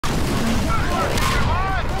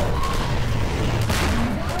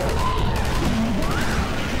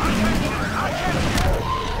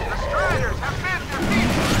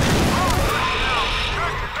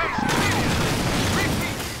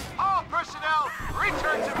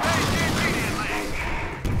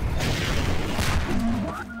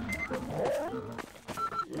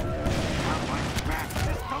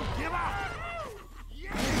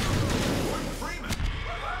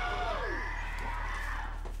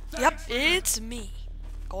Yep, it's me,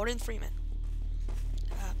 Gordon Freeman.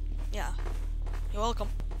 Yeah. You're welcome.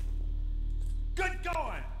 Good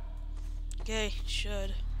going. Okay,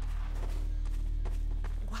 should.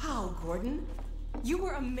 Wow, Gordon. You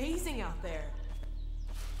were amazing out there.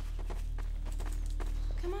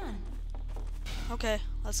 Come on. Okay,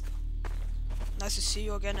 let's go. Nice to see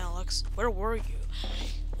you again, Alex. Where were you?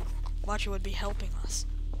 Thought you would be helping us.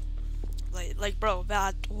 Like, bro,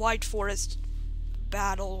 that White Forest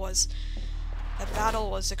battle was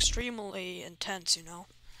extremely intense, you know.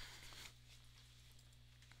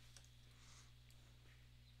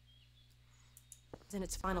 In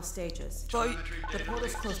its final stages. But The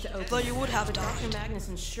portal's close to open. you would have Dr. died.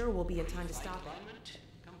 Magnuson sure will be in time to stop it.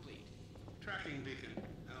 Complete. Tracking beacon.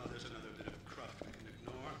 Oh, there's another bit of cruft we can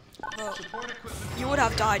ignore. Well, Support equipment. you would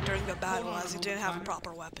have died during the battle as you didn't have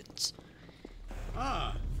proper weapons.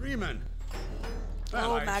 Ah, Freeman. Oh,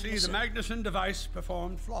 Well, I see Magnuson. the Magnuson device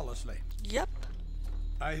performed flawlessly. Yep.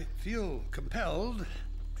 I feel compelled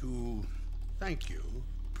to thank you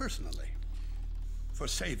personally for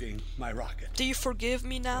saving my rocket. Do you forgive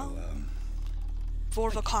me now Well,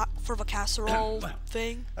 for the casserole well,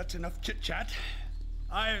 thing? that's enough chit-chat.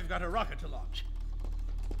 I've got a rocket to launch.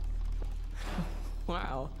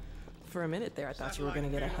 Wow. For a minute there, I thought you were going to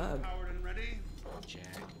get a hug. Powered and ready. Check.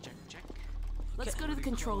 Let's go to the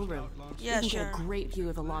control room. Yeah, We can sure. get a great view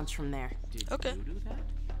of the launch from there. Did Okay. you do that?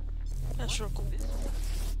 Yeah, sure, cool. This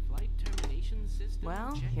flight termination system.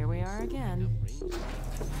 Well, check. here we are again. Oh,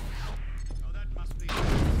 that must be.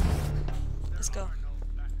 Let's go. No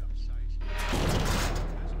backup sites.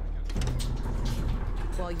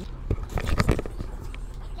 Well,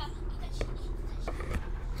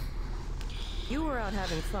 you were out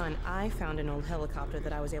having fun. I found an old helicopter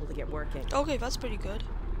that I was able to get working. Okay, that's pretty good.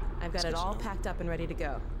 I've got it all packed up and ready to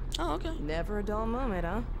go. Oh, okay. Never a dull moment,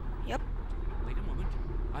 huh? Yep. Wait a moment.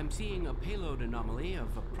 I'm seeing a payload anomaly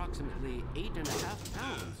of approximately 8.5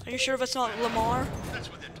 pounds. Are you sure that's not Lamar? That's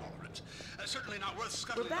within tolerance. Certainly not worth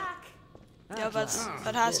scuttling. We're back. Yeah,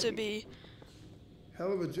 that has to be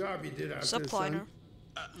Hell of a job you did out there, subliner. son.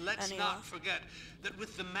 Let's Anyhow. not forget that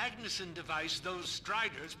with the Magnuson device, those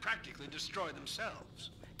Striders practically destroy themselves.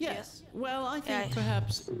 Yes. Well, I think Yeah.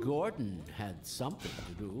 perhaps Gordon had something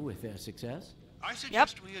to do with their success. I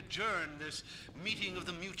suggest we adjourn this meeting of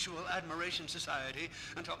the Mutual Admiration Society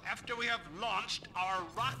until after we have launched our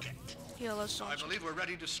rocket. Yeah, let's So I launch. believe we're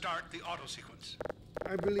ready to start the auto sequence.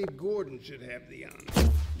 I believe Gordon should have the honor.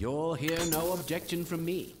 You'll hear no objection from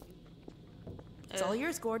me. It's all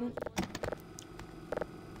yours, Gordon.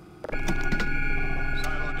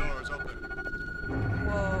 Silo doors open.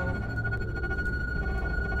 Whoa.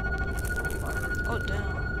 Oh,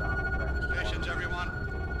 damn. Stations, everyone.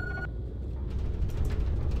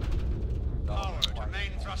 Power to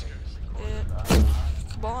main thrusters. Yeah.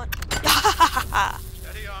 Come on.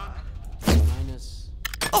 Steady on. Minus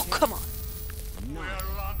Oh, come on. 9,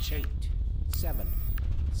 We're launching. 8, 7,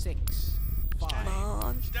 6, 5, Come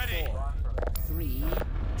on. Steady. 3,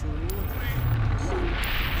 2,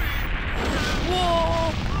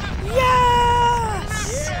 Whoa!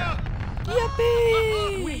 Yes! Yeah.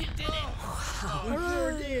 Yippee! We did it! We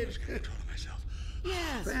sure did. Control myself.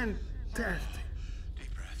 Yes! Fantastic.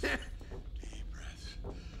 Deep breath. Deep breath.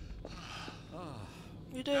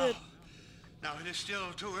 You did it. Now it is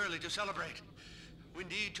still too early to celebrate. We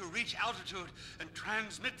need to reach altitude and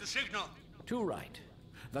transmit the signal. Too right.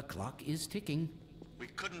 The clock is ticking. We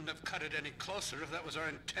couldn't have cut it any closer if that was our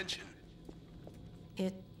intention.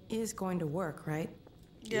 It is going to work, right?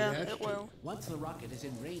 Yeah, that's it true. will. Once the rocket is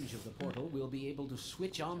in range of the portal, we'll be able to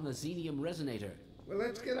switch on the xenium resonator. Well,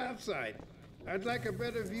 let's get outside. I'd like a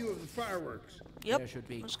better view of the fireworks. Yep. There should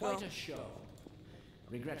be Let's quite go. a show.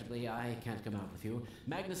 Regrettably, I can't come out with you.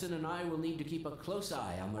 Magnuson and I will need to keep a close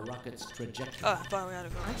eye on the rocket's trajectory. Oh, I thought we had to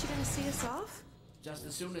go. Aren't you going to see us off? Just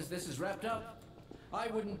as soon as this is wrapped up, I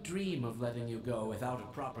wouldn't dream of letting you go without a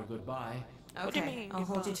proper goodbye. What do you Okay, mean, I'll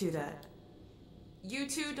hold you goodbye? to that. You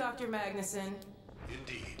too, Dr. Magnuson.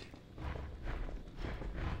 Indeed.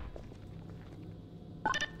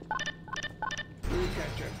 We'll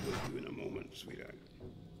catch up with you in a moment, sweetheart.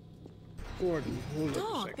 Gordon, hold up a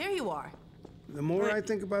Oh, second. there you are. The more Wait, I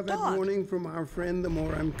think about that Doc. warning from our friend, the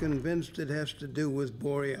more I'm convinced it has to do with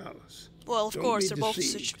Borealis. Well, of Don't course, be they're both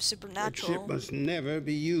deceived. That ship supernatural. must never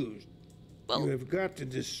be used. Well, You have got to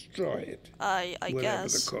destroy it, I whatever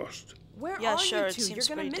guess. the cost. Where Yeah, are sure, you it two? seems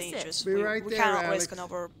You're gonna pretty miss dangerous. it. Be We, right we there, cannot Alex. risk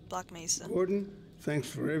another Black Mesa. Gordon, thanks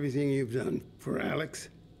for everything you've done for Alex,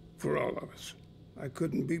 for all of us. I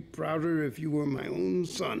couldn't be prouder if you were my own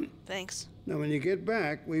son. Thanks. Now, when you get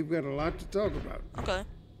back, we've got a lot to talk about. Okay.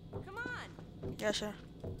 Come on. Yeah, sure.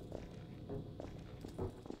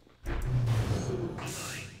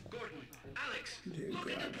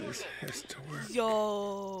 God, this has to work.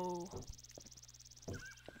 Yo.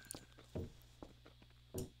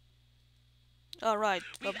 Alright.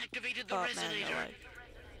 We've activated the Man, resonator. alright.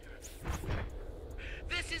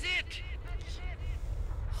 This is it.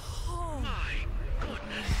 My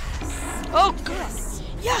goodness. Oh god!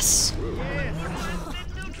 Yes!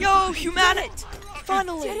 Yo, humanity!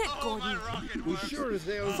 Finally! Did it, Gordon? We sure as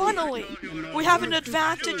hell Finally! We have an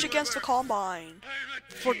advantage against the Combine.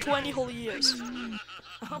 For 20 whole years.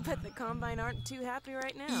 I'll bet the Combine aren't too happy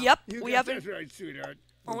right now. Yep, You we got haven't. that right, sweetheart.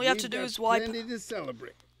 All But we have we've to do got is wipe. plenty to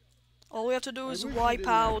celebrate. All we have to do is wish you wipe didn't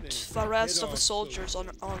have out to the rest head of the off soldiers so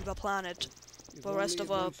on the planet. If The rest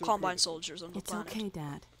only of it weren't so Combine critical. soldiers on the It's planet. okay,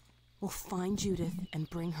 Dad. We'll find Judith and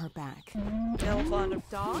bring her back. Yeah, we'll find her.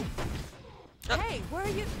 Dog? Hey, where are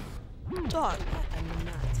you? Dog. What a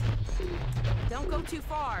nut. Don't go too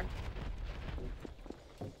far.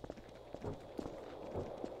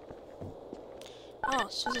 Oh,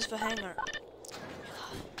 so this is the hangar.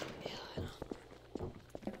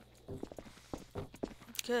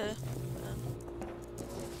 Okay.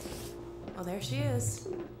 Oh, there she is.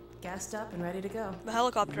 Gassed up and ready to go. The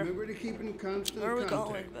helicopter. Remember to keep in constant Where are we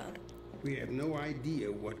contact. going, Ben? We have no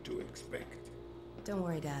idea what to expect. Don't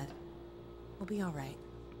worry, Dad. We'll be all right.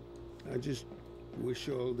 I just wish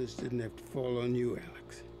all this didn't have to fall on you,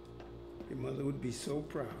 Alex. Your mother would be so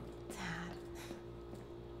proud. Dad.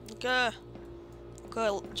 Okay.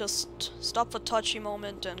 Okay, just stop the touchy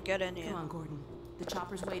moment and get in here. Come on, Gordon. The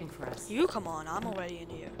chopper's waiting for us. You come on, I'm already in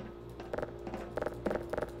here.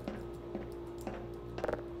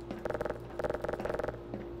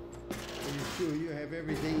 Are you sure you have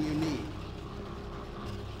everything you need?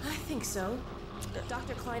 I think so.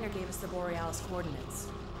 Dr. Kleiner gave us the Borealis coordinates.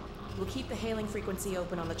 We'll keep the hailing frequency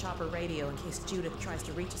open on the chopper radio in case Judith tries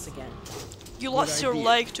to reach us again. You lost your idea.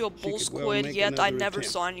 leg to a She bull could well squid, make yet I another never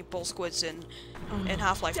attempt. saw any bull squids in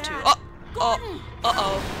Half-Life 2. Dad! Oh,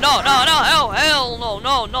 uh-oh. No, hell no,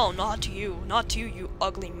 not you. Not you, you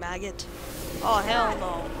ugly maggot. Oh, hell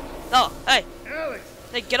no. No, hey, Alex!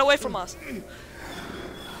 hey, get away from us.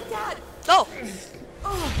 Dad! No!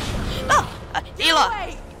 No!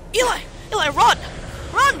 Eli! Eli, run!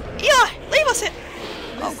 Run! Eli, leave us here!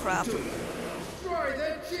 Oh, crap. Destroy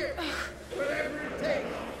that ship! Whatever it takes!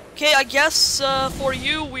 Okay, I guess, for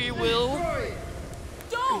you, we will... Destroy it!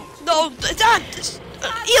 Don't! No, Dad!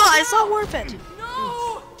 Eli, it's not worth it!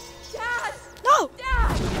 No! Dad! No!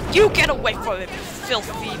 Dad! You get away from him, you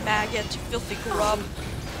filthy maggot, you filthy grub.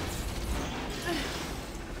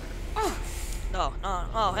 No,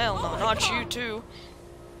 oh hell no, not you too.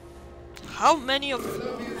 How many of...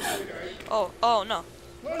 Oh, no.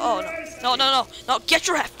 Oh, no, get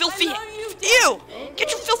your filthy... Ew! Get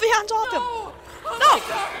your filthy hands off him! No!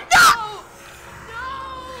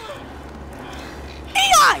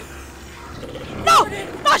 Eli! No!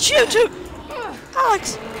 Not you two!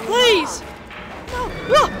 Alex, please! No!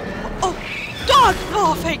 Oh! Dog!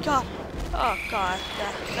 Oh, thank God! Oh, God.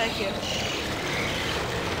 Yeah, thank you.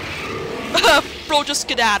 Bro just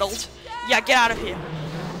skedaddled. Yeah, get out of here.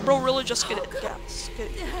 Bro really just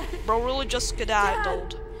Bro really just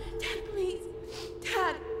skedaddled. Dad, please.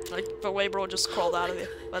 Dad. Like the way bro just crawled out of here.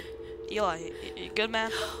 But Eli, you good,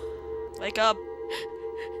 man? Wake up.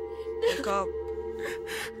 Wake up.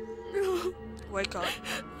 No. Wake up.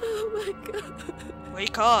 Oh my God.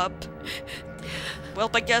 Wake up. Well,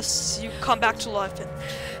 I guess you come back to life and...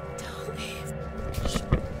 Don't leave.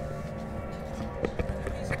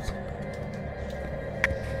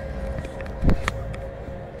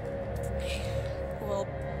 Well...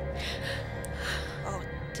 Oh,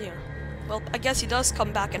 dear. Well, I guess he does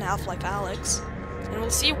come back in Half-Life Alyx. And we'll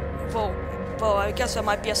see... Well, I guess that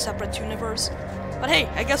might be a separate universe. But hey,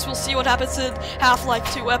 I guess we'll see what happens in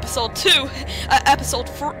Half-Life 2 Episode 2.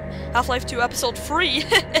 Half-Life 2 Episode 3.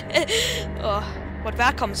 When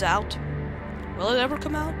that comes out. Will it ever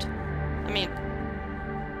come out? I mean...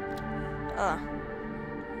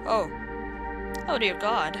 Oh dear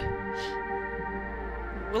God.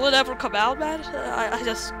 Will it ever come out, man? I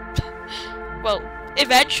just... Well,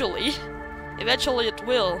 eventually. Eventually it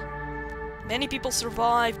will. Many people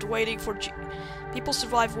survived waiting for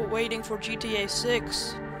GTA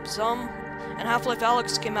 6. Some... And Half-Life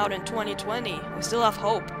Alyx came out in 2020. We still have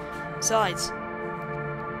hope. Besides...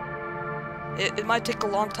 It might take a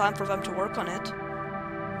long time for them to work on it.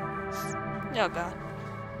 Oh God.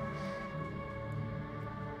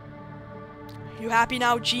 You happy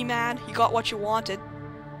now, G-Man? You got what you wanted.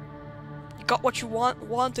 You got what you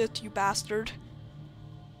wanted, you bastard.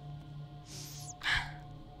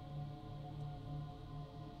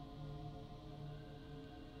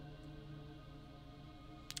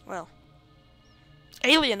 Well.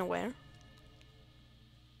 Alienware.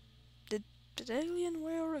 Did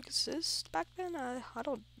Alienware exist back then? I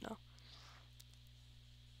don't know.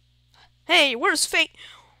 Hey, where's fake?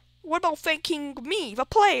 What about faking me, the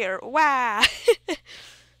player? Wow.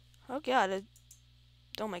 Oh god,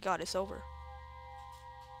 oh my god, it's over.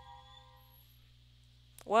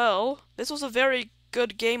 Well, this was a very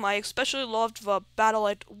good game. I especially loved the battle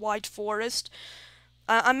at White Forest.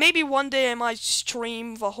 Maybe one day I might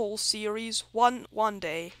stream the whole series. One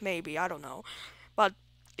day, maybe, I don't know. But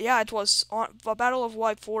yeah, it was the Battle of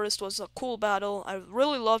White Forest was a cool battle. I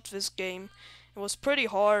really loved this game. It was pretty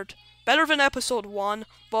hard. Better than episode 1,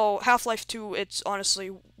 though Half-Life 2, it's honestly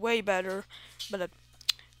way better. But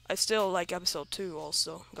I still like episode 2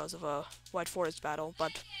 also, because of a White Forest battle.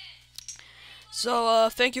 But so,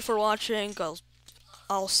 thank you for watching.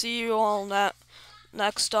 I'll see you all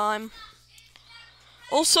next time.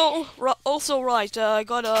 Also, right, I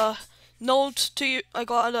got a note to you. I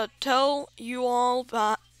gotta tell you all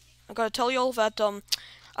that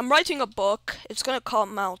I'm writing a book. It's gonna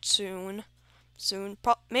come out soon,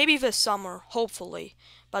 maybe this summer, hopefully.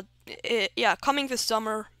 But yeah, coming this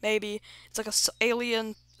summer, maybe. It's like a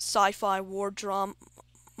alien sci-fi war drama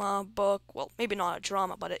book. Well, maybe not a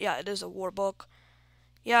drama, but yeah, it is a war book.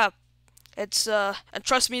 Yeah, it's and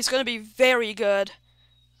trust me, it's gonna be very good.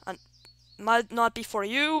 And might not be for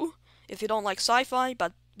you if you don't like sci-fi,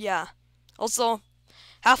 but yeah. Also,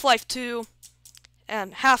 Half-Life 2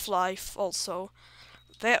 and Half-Life also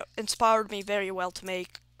inspired me very well to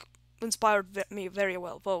make. Me very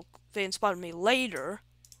well. Well, they inspired me later,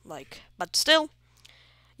 like, but still,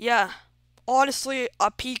 yeah. Honestly, a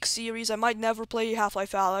peak series. I might never play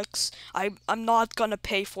Half-Life Alyx. I'm not gonna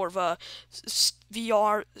pay for the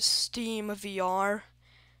Steam VR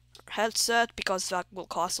headset because that will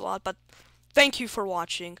cost a lot. But thank you for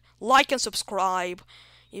watching. Like and subscribe,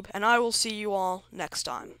 and I will see you all next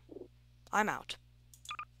time. I'm out.